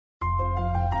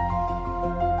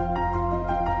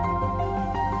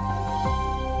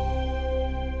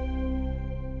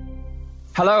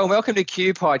Hello and welcome to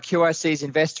QPod, QIC's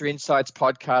Investor Insights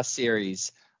podcast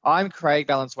series. I'm Craig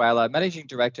Valenzuela, Managing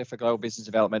Director for Global Business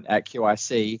Development at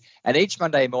QIC, and each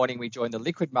Monday morning we join the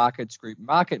Liquid Markets Group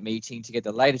market meeting to get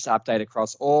the latest update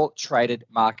across all traded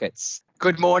markets.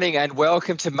 Good morning and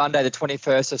welcome to Monday, the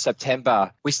 21st of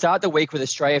September. We start the week with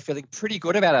Australia feeling pretty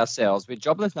good about ourselves, with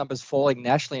jobless numbers falling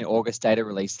nationally in August data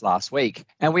released last week.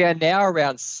 And we are now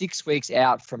around 6 weeks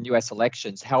out from US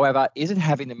elections. However, isn't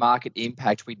having the market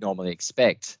impact we'd normally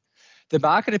expect. The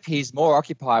market appears more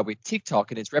occupied with TikTok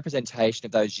and its representation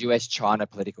of those US-China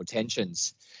political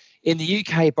tensions. In the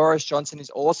UK, Boris Johnson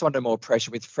is also under more pressure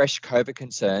with fresh COVID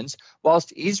concerns,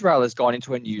 whilst Israel has gone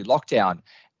into a new lockdown.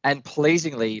 And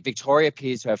pleasingly, Victoria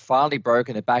appears to have finally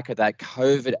broken the back of that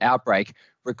COVID outbreak,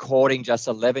 recording just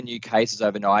 11 new cases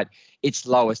overnight, its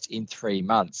lowest in 3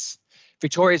 months.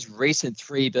 Victoria's recent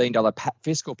 $3 billion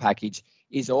fiscal package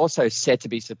is also set to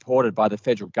be supported by the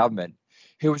federal government,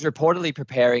 who was reportedly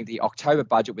preparing the October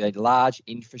budget with a large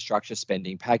infrastructure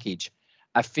spending package,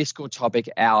 a fiscal topic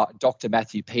our Dr.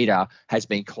 Matthew Peter has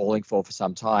been calling for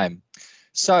some time.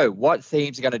 So what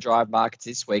themes are going to drive markets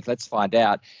this week? Let's find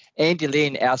out. Andy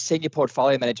Lin, our Senior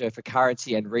Portfolio Manager for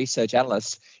Currency and Research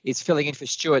Analyst, is filling in for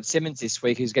Stuart Simmons this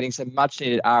week, who's getting some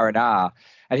much-needed R&R.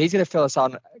 And he's going to fill us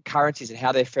on currencies and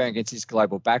how they're faring against this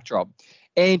global backdrop.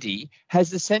 Andy, has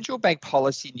the central bank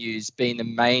policy news been the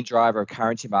main driver of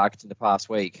currency markets in the past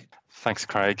week? Thanks,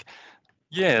 Craig.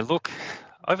 Yeah, look,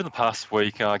 over the past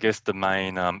week, I guess the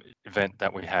main event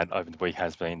that we had over the week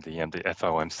has been the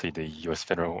FOMC, the US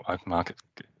Federal Open Market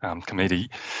Committee.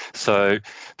 So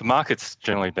the market's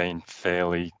generally been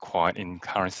fairly quiet in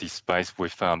currency space,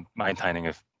 with maintaining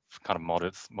a kind of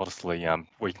modestly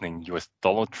weakening US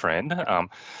dollar trend,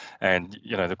 and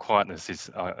the quietness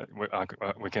is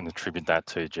we can attribute that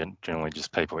to generally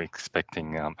just people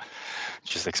expecting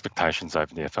just expectations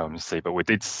over the FOMC. But we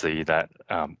did see that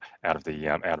out of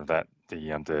that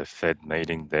the Fed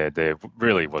meeting, there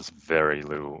really was very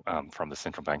little from the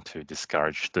central bank to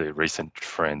discourage the recent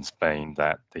trends, being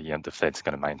that the Fed's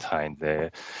going to maintain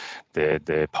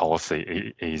their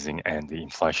policy easing and the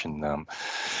inflation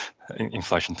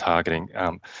targeting.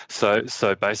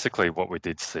 So basically, what we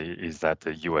did see is that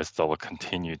the US dollar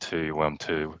continued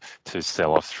to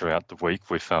sell off throughout the week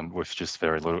with just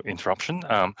very little interruption.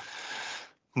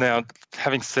 Now,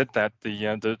 having said that, the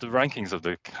rankings of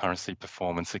the currency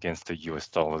performance against the US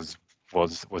dollars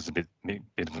was a bit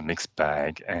of a mixed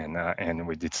bag, and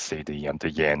we did see the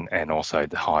yen and also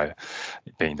the high,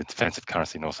 being the defensive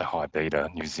currency, and also high beta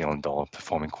New Zealand dollar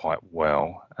performing quite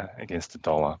well against the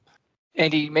dollar.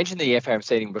 Andy, you mentioned the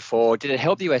FOMC meeting before. Did it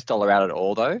help the US dollar out at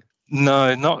all, though?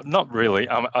 No, not really.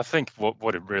 I think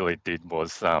what it really did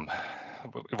was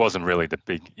it wasn't really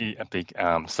a big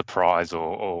surprise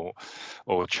or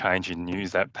change in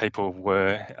news that people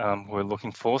were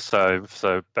looking for. So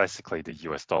basically, the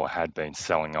US dollar had been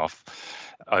selling off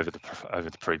over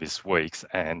the previous weeks,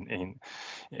 and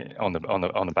on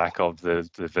the back of the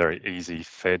very easy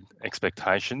Fed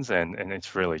expectations, and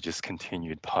it's really just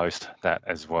continued post that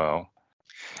as well.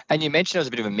 And you mentioned it was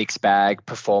a bit of a mixed bag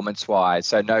performance-wise,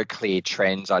 so no clear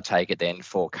trends, I take it then,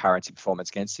 for currency performance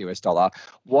against the US dollar.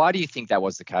 Why do you think that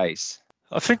was the case?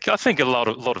 I think a lot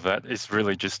of that is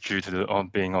really just due to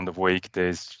being on the week.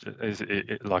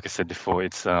 Like I said before,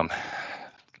 it's over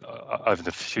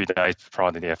the few days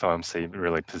prior to the FOMC,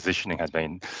 really positioning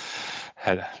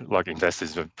like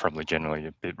investors are probably generally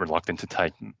a bit reluctant to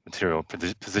take material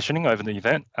positioning over the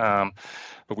event.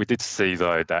 But we did see,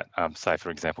 though, that say, for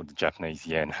example, the Japanese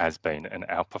yen has been an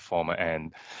outperformer,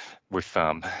 and with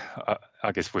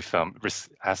I guess with risk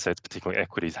assets, particularly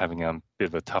equities, having a bit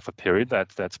of a tougher period,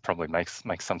 that's probably makes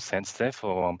some sense there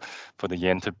for the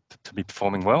yen to be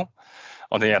performing well.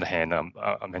 On the other hand,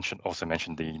 I also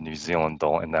mentioned the New Zealand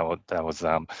dollar, and that was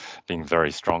being a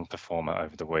very strong performer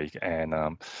over the week, and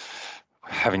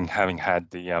having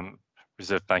had the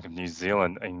Reserve Bank of New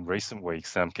Zealand in recent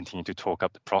weeks continue to talk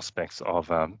up the prospects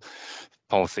of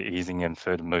policy easing and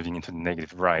further moving into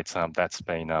negative rates. That's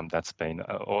been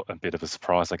a bit of a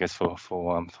surprise, I guess,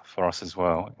 for us as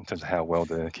well, in terms of how well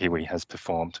the Kiwi has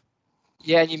performed.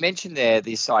 Yeah, and you mentioned there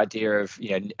this idea of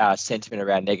sentiment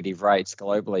around negative rates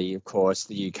globally. Of course,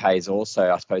 the UK is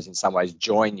also, I suppose, in some ways,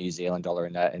 joined New Zealand dollar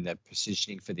in the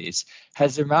positioning for this.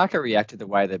 Has the market reacted the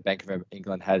way the Bank of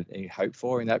England had hoped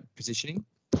for in that positioning?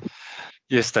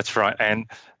 Yes, that's right, and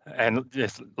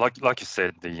yes, like you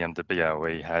said, the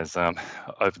BOE has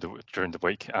during the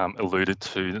week alluded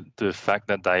to the fact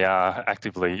that they are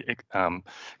actively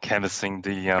canvassing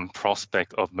the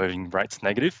prospect of moving rates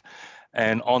negative.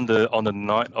 And on the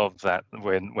night of that,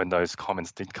 when those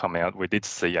comments did come out, we did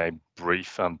see a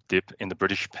brief dip in the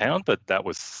British pound, but that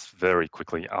was very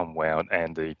quickly unwound,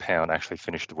 and the pound actually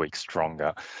finished the week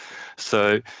stronger.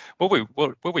 So what we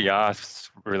are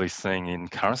really seeing in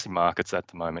currency markets at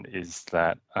the moment is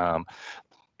that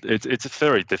it's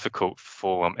very difficult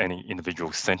for any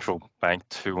individual central bank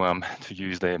to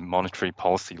use their monetary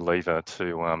policy lever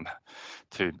to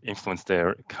influence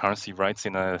their currency rates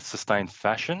in a sustained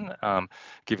fashion,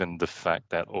 given the fact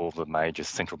that all the major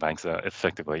central banks are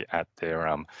effectively at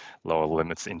their lower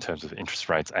limits in terms of interest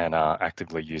rates and are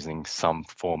actively using some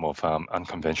form of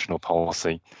unconventional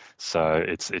policy. So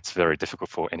it's very difficult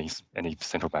for any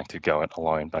central bank to go it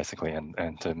alone, basically,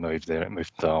 and to move the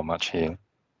dial much here.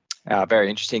 Very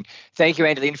interesting. Thank you,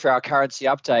 Andy Lynn, for our currency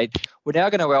update. We're now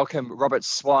going to welcome Robert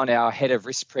Swan, our Head of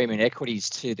Risk Premium Equities,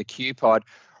 to the Q-Pod.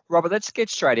 Robert, let's get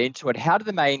straight into it. How did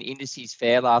the main indices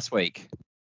fare last week?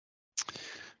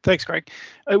 Thanks, Craig.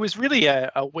 It was really a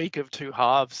week of two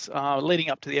halves. Leading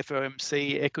up to the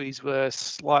FOMC, equities were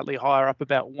slightly higher, up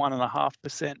about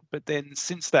 1.5%. But then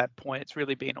since that point, it's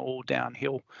really been all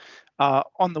downhill.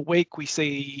 On the week, we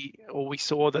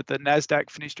saw that the Nasdaq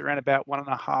finished around about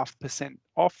 1.5%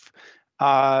 off,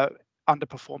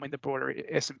 underperforming the broader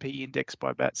S&P index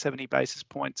by about 70 basis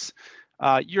points.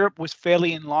 Europe was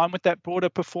fairly in line with that broader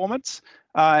performance,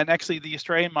 and actually the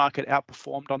Australian market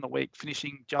outperformed on the week,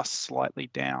 finishing just slightly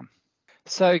down.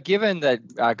 So given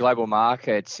that global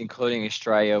markets, including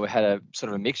Australia, had a sort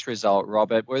of a mixed result,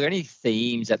 Robert, were there any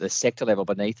themes at the sector level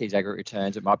beneath these aggregate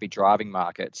returns that might be driving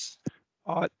markets?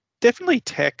 Definitely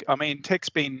tech. I mean, tech's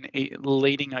been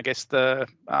leading, I guess, the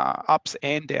ups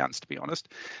and downs, to be honest.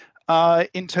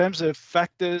 In terms of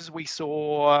factors, we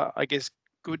saw, I guess,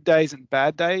 good days and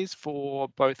bad days for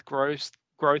both growth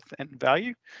and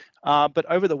value. But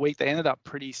over the week, they ended up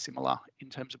pretty similar in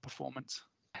terms of performance.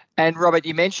 And Robert,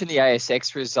 you mentioned the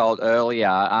ASX result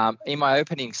earlier. In my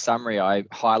opening summary, I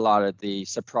highlighted the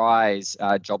surprise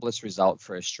jobless result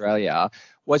for Australia.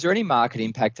 Was there any market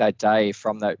impact that day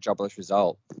from that jobless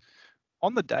result?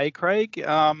 On the day, Craig,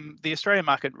 the Australian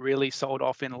market really sold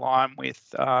off in line with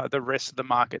the rest of the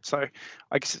market. So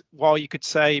I guess while you could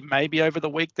say maybe over the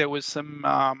week there was some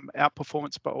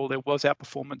outperformance, there was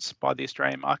outperformance by the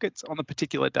Australian markets, on the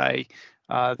particular day,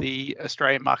 the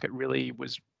Australian market really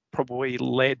was probably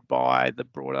led by the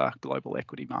broader global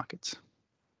equity markets.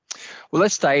 Well,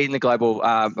 let's stay in the global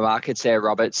markets there,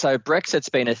 Robert. So Brexit's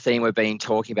been a theme we've been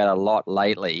talking about a lot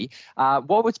lately.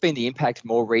 What has been the impact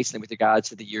more recently with regards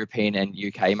to the European and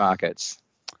UK markets?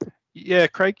 Yeah,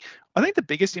 Craig, I think the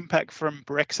biggest impact from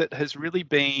Brexit has really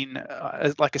been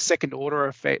as like a second order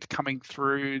effect coming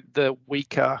through the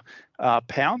weaker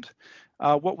pound.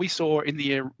 What we saw in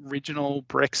the original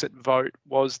Brexit vote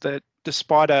was that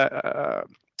despite a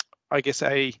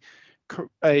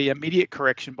immediate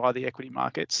correction by the equity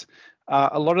markets,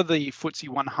 a lot of the FTSE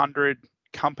 100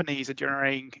 companies are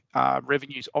generating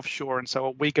revenues offshore, and so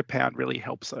a weaker pound really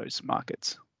helps those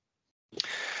markets.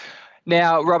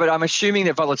 Now, Robert, I'm assuming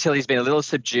that volatility has been a little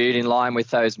subdued in line with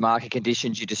those market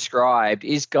conditions you described.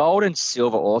 Is gold and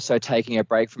silver also taking a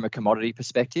break from a commodity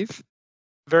perspective?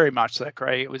 Very much so,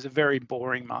 Craig. It was a very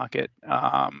boring market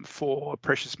for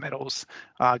precious metals.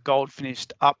 Gold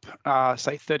finished up,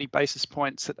 say, 30 basis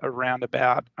points at around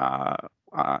about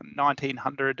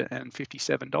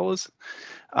 $1,957,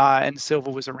 and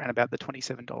silver was around about the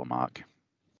 $27 mark.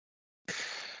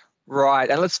 Right,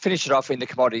 and let's finish it off in the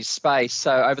commodities space.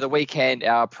 So over the weekend,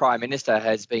 our Prime Minister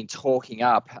has been talking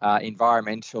up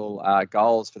environmental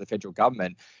goals for the federal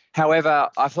government. However,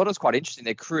 I thought it was quite interesting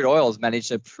that crude oil has managed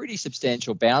a pretty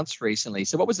substantial bounce recently.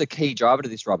 So what was the key driver to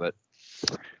this, Robert?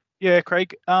 Yeah,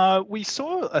 Craig, we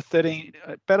saw about a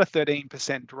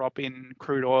 13% drop in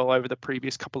crude oil over the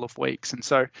previous couple of weeks. And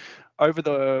so over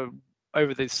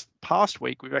this past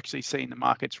week, we've actually seen the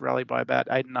markets rally by about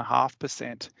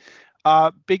 8.5%.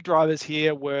 Big drivers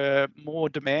here were more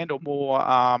demand or more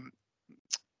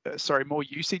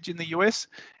usage in the US,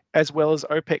 as well as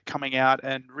OPEC coming out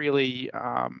and really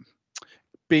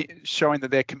showing that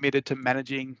they're committed to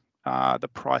managing the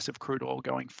price of crude oil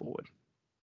going forward.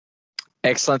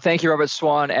 Excellent. Thank you, Robert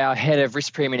Swan, our Head of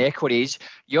Risk Premium Equities.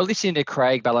 You're listening to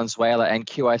Craig Valenzuela and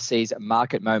QIC's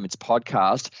Market Moments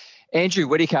podcast. Andrew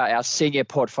Whitaker, our Senior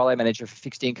Portfolio Manager for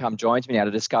Fixed Income, joins me now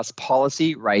to discuss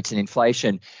policy, rates and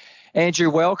inflation. Andrew,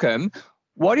 welcome.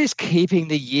 What is keeping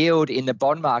the yield in the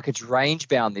bond markets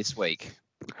range-bound this week?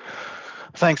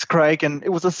 Thanks, Craig. And it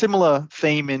was a similar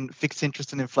theme in fixed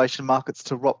interest and inflation markets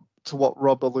to what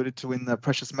Rob alluded to in the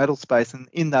precious metal space. And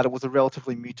in that, it was a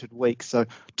relatively muted week. So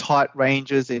tight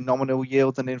ranges in nominal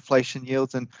yields and inflation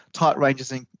yields, and tight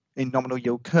ranges in nominal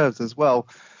yield curves as well.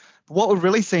 What we're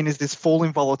really seeing is this fall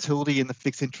in volatility in the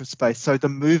fixed interest space. So the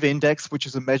MOVE index, which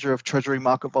is a measure of treasury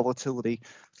market volatility,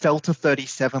 fell to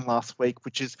 37 last week,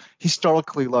 which is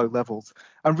historically low levels.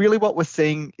 And really what we're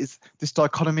seeing is this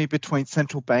dichotomy between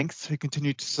central banks who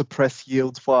continue to suppress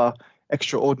yields via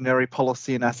extraordinary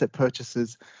policy and asset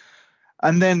purchases,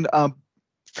 and then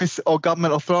or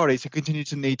government authorities who continue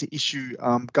to need to issue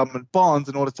government bonds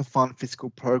in order to fund fiscal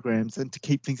programs and to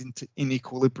keep things in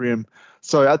equilibrium.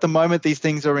 So at the moment, these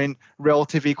things are in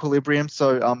relative equilibrium.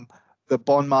 So the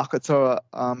bond markets are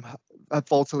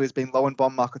volatility has been low in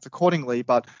bond markets accordingly.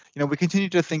 But we continue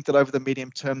to think that over the medium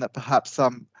term that perhaps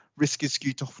risk is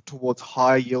skewed towards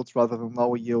higher yields rather than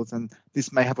lower yields, and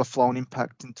this may have a flow-on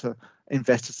impact into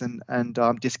investors and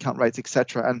discount rates,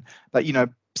 etc. And that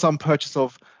some purchase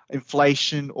of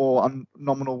inflation or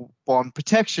nominal bond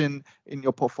protection in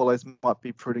your portfolios might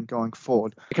be prudent going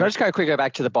forward. Can I just go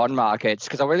back to the bond markets?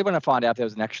 Because I really want to find out if there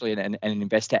was actually an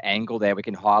investor angle there we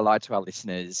can highlight to our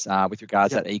listeners with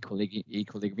regards to that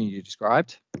equilibrium you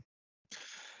described.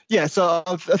 Yeah, so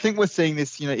I think we're seeing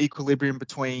this, equilibrium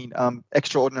between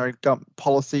extraordinary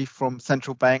policy from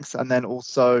central banks and then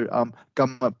also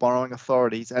government borrowing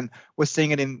authorities, and we're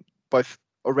seeing it in both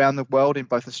around the world, in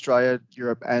both Australia,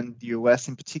 Europe, and the US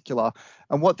in particular.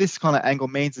 And what this kind of angle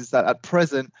means is that at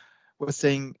present, we're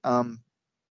seeing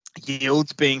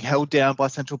yields being held down by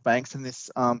central banks in this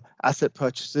asset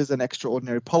purchases and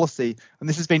extraordinary policy, and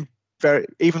this has been very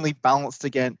evenly balanced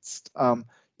against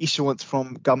issuance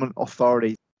from government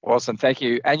authorities. Awesome, thank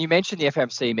you. And you mentioned the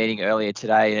FOMC meeting earlier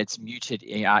today and its muted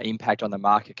impact on the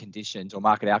market conditions, or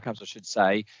market outcomes, I should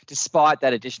say, despite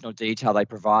that additional detail they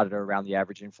provided around the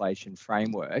average inflation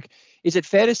framework. Is it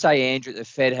fair to say, Andrew, that the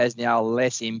Fed has now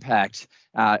less impact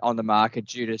on the market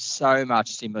due to so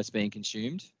much stimulus being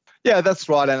consumed? Yeah, that's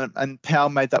right. And Powell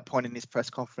made that point in his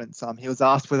press conference. He was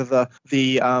asked whether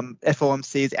the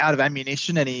FOMC is out of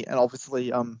ammunition, and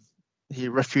obviously he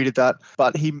refuted that,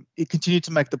 but he continued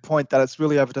to make the point that it's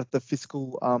really over to the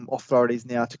fiscal authorities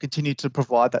now to continue to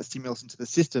provide that stimulus into the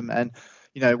system. And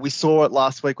we saw it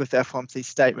last week with the FOMC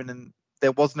statement, and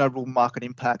there was no real market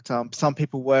impact. Some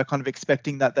people were kind of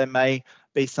expecting that there may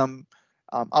be some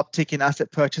uptick in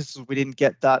asset purchases. We didn't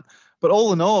get that, but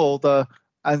all in all,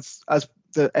 as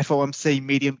the FOMC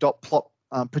medium dot plot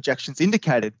projections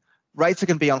indicated, rates are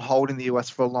going to be on hold in the US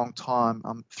for a long time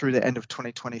through the end of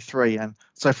 2023. And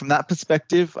so from that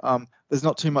perspective, there's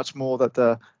not too much more that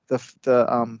the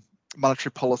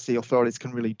monetary policy authorities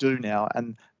can really do now.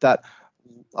 And that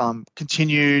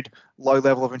continued low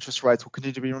level of interest rates will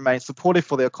continue to remain supportive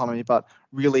for the economy, but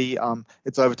really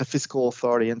it's over to fiscal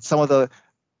authority. And some of the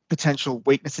potential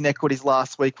weakness in equities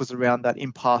last week was around that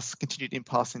continued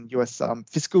impasse in US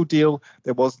fiscal deal.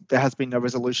 There has been no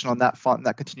resolution on that front, and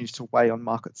that continues to weigh on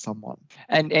markets somewhat.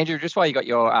 And Andrew, just while you got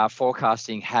your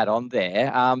forecasting hat on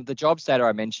there, the jobs data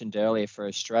I mentioned earlier for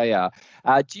Australia,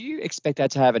 do you expect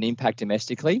that to have an impact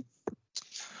domestically?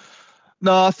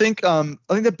 No, I think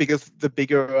the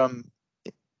bigger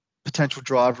potential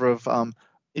driver of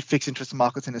fixed interest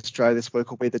markets in Australia this week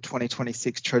will be the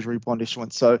 2026 Treasury bond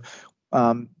issuance. So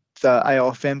the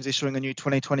AOFM is issuing a new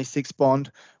 2026 bond.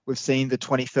 We've seen the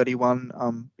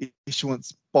 2031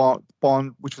 issuance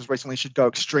bond, which was recently issued, go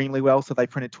extremely well. So they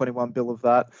printed 21 bill of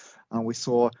that. We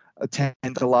saw a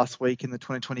tender last week in the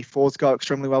 2024s go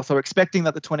extremely well. So we're expecting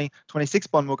that the 2026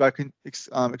 bond will go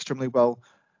extremely well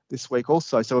this week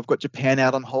also. So we've got Japan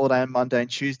out on holiday on Monday and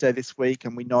Tuesday this week,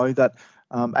 and we know that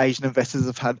Asian investors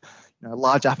have had a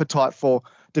large appetite for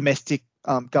domestic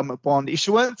government bond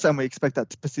issuance, and we expect that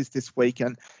to persist this week.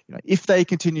 And if they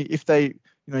get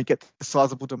the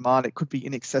sizable demand, it could be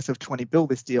in excess of 20 bill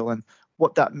this deal. And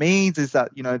what that means is that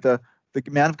the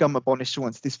amount of government bond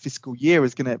issuance this fiscal year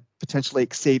is going to potentially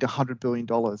exceed $100 billion.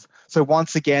 So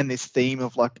once again, this theme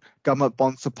of government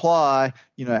bond supply,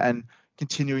 and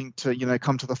continuing to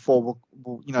come to the fore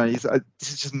this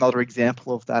is just another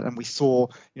example of that. And we saw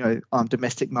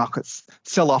domestic markets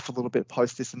sell off a little bit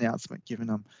post this announcement,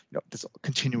 given this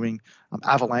continuing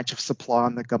avalanche of supply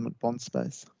in the government bond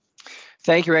space.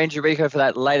 Thank you, Andrew Rico, for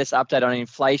that latest update on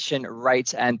inflation,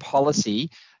 rates, and policy.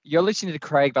 You're listening to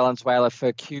Craig Valenzuela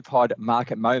for QPod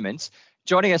Market Moments.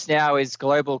 Joining us now is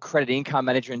Global Credit Income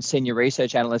Manager and Senior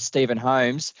Research Analyst Stephen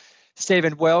Holmes.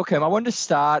 Stephen, welcome. I wanted to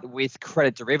start with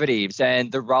credit derivatives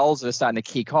and the roles that are starting to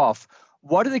kick off.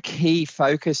 What are the key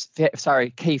factors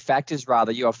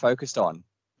you are focused on?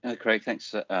 Craig, thanks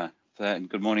for that, and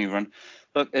good morning, everyone.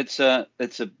 Look, it's a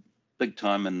big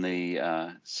time in the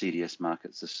CDS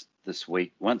markets this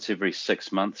week. Once every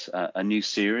 6 months, a new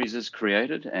series is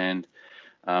created, and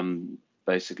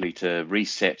basically to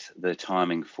reset the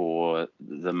timing for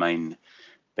the main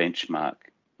benchmark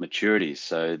maturities.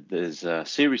 So there's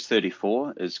Series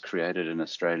 34 is created in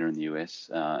Australia and the US,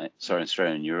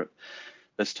 Australia and Europe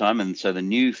this time. And so the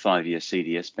new 5-year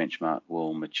CDS benchmark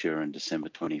will mature in December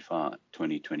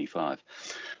 2025.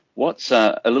 What's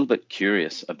a little bit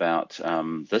curious about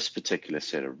this particular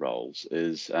set of rolls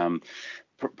is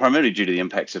primarily due to the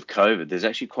impacts of COVID, there's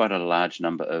actually quite a large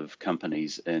number of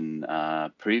companies in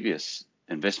previous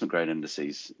investment grade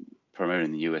indices, primarily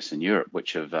in the US and Europe,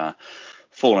 which have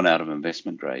fallen out of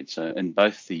investment grade. So in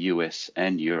both the US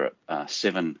and Europe,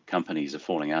 7 companies are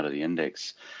falling out of the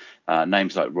index.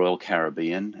 Names like Royal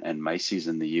Caribbean and Macy's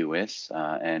in the US,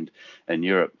 and in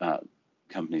Europe,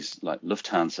 companies like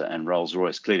Lufthansa and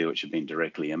Rolls-Royce, clearly, which have been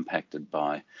directly impacted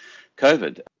by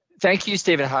COVID. Thank you,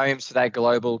 Stephen Holmes, for that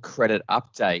global credit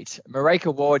update.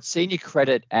 Marika Ward, Senior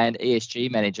Credit and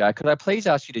ESG Manager, could I please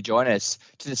ask you to join us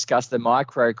to discuss the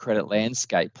microcredit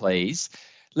landscape, please?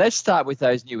 Let's start with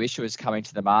those new issuers coming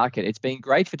to the market. It's been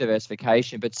great for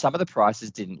diversification, but some of the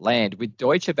prices didn't land, with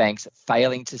Deutsche Bank's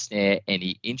failing to snare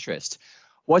any interest.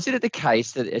 Was it the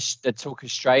case that took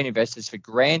Australian investors for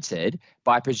granted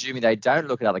by presuming they don't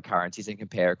look at other currencies and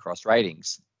compare across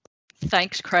ratings?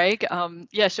 Thanks, Craig.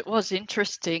 Yes, it was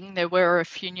interesting. There were a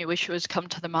few new issuers come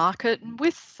to the market,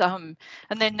 and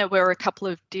then there were a couple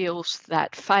of deals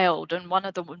that failed. And one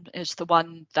of them is the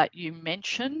one that you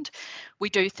mentioned. We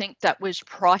do think that was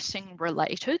pricing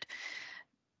related.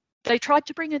 They tried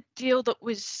to bring a deal that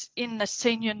was in the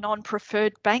senior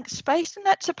non-preferred bank space, and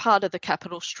that's a part of the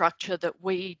capital structure that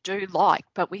we do like.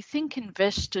 But we think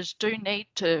investors do need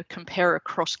to compare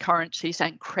across currencies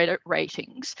and credit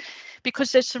ratings,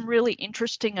 because there's some really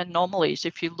interesting anomalies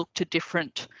if you look to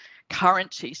different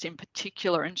currencies in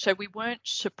particular. And so we weren't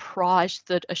surprised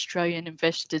that Australian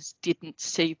investors didn't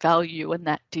see value, and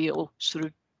that deal sort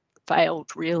of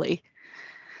failed, really.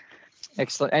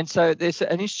 Excellent. And so there's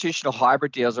an institutional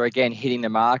hybrid deals are again hitting the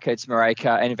markets,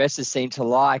 Marika, and investors seem to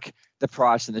like the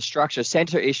price and the structure.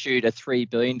 Centre issued a $3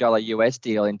 billion US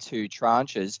deal in 2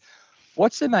 tranches.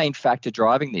 What's the main factor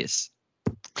driving this?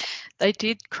 They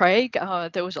did, Craig.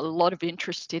 There was a lot of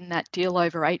interest in that deal,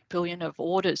 over 8 billion of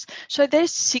orders. So they're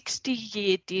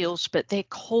 60-year deals, but they're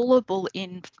callable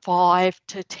in 5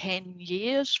 to 10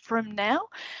 years from now.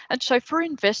 And so for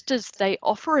investors, they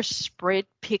offer a spread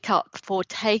pickup for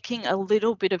taking a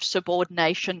little bit of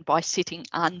subordination by sitting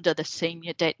under the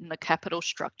senior debt in the capital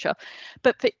structure.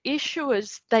 But for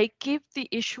issuers, they give the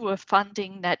issuer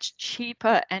funding that's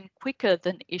cheaper and quicker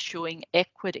than issuing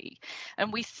equity.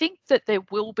 And we think that there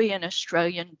will be an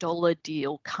Australian dollar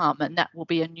deal come, and that will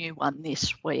be a new one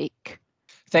this week.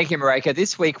 Thank you, Marika.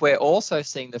 This week, we're also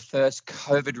seeing the first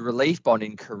COVID relief bond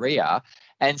in Korea,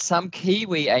 and some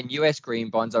Kiwi and US green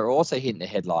bonds are also hitting the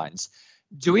headlines.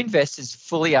 Do investors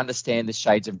fully understand the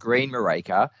shades of green,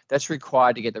 Marika, that's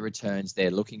required to get the returns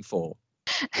they're looking for?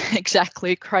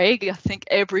 Exactly, Craig. I think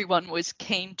everyone was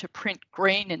keen to print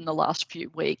green in the last few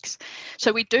weeks.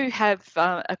 So we do have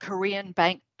a Korean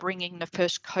bank bringing the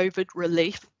first COVID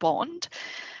relief bond.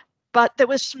 But there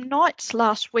were some nights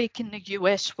last week in the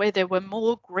US where there were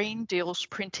more green deals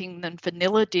printing than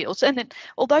vanilla deals. And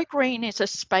although green is a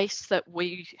space that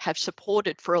we have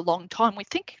supported for a long time, we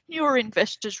think newer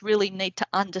investors really need to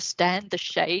understand the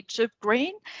shades of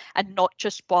green and not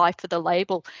just buy for the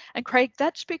label. And Craig,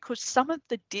 that's because some of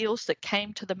the deals that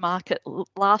came to the market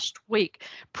last week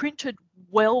printed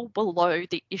well below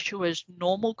the issuer's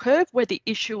normal curve, where the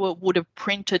issuer would have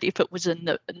printed if it was a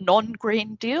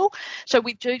non-green deal. So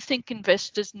we do think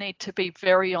investors need to be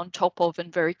very on top of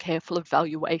and very careful of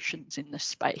valuations in this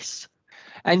space.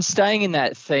 And staying in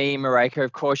that theme, Marika,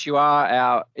 of course, you are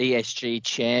our ESG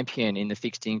champion in the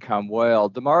fixed income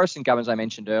world. The Morrison government, as I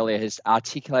mentioned earlier, has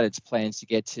articulated its plans to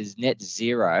get to net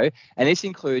zero, and this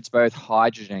includes both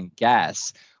hydrogen and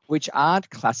gas, which aren't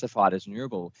classified as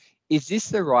renewable. Is this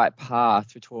the right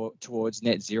path towards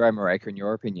net zero, Marika, in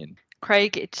your opinion?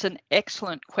 Craig, it's an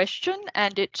excellent question,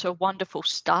 and it's a wonderful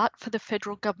start for the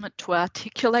federal government to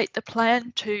articulate the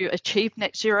plan to achieve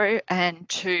net zero and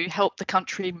to help the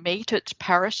country meet its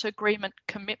Paris Agreement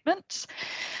commitments.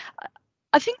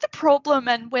 I think the problem,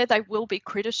 and where they will be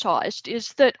criticised, is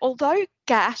that although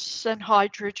gas and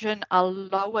hydrogen are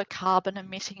lower carbon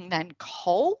emitting than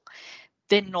coal,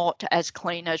 they're not as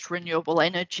clean as renewable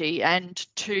energy. And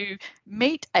to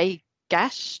meet a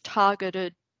gas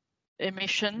targeted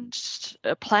emissions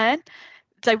plan,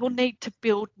 they will need to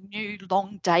build new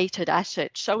long dated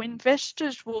assets. So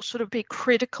investors will sort of be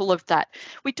critical of that.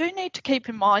 We do need to keep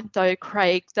in mind though,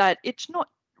 Craig, that it's not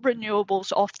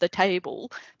renewables off the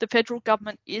table. The federal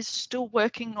government is still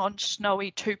working on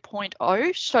Snowy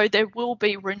 2.0, so there will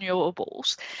be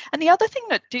renewables. And the other thing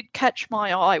that did catch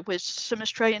my eye was some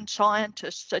Australian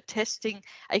scientists are testing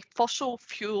a fossil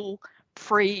fuel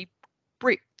free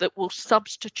brick that will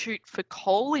substitute for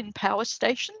coal in power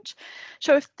stations.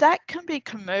 So if that can be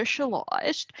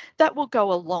commercialised, that will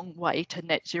go a long way to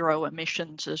net zero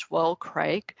emissions as well,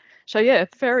 Craig. So yeah,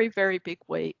 very, very big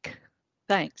week.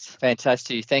 Thanks.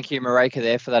 Fantastic. Thank you, Marika,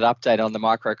 there for that update on the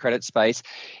microcredit space.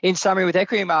 In summary, with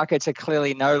equity markets are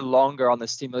clearly no longer on the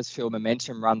stimulus fuel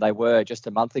momentum run they were just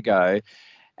a month ago.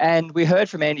 And we heard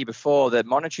from Andy before that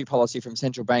monetary policy from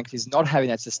central banks is not having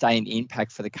that sustained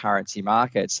impact for the currency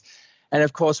markets. And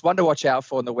of course, one to watch out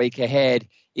for in the week ahead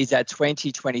is that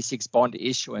 2026 bond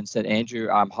issuance that Andrew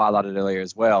highlighted earlier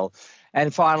as well.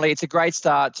 And finally, it's a great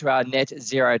start to our net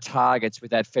zero targets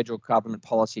with that federal government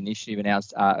policy initiative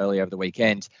announced earlier over the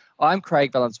weekend. I'm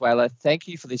Craig Valenzuela. Thank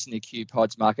you for listening to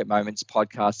QPod's Market Moments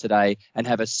podcast today, and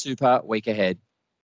have a super week ahead.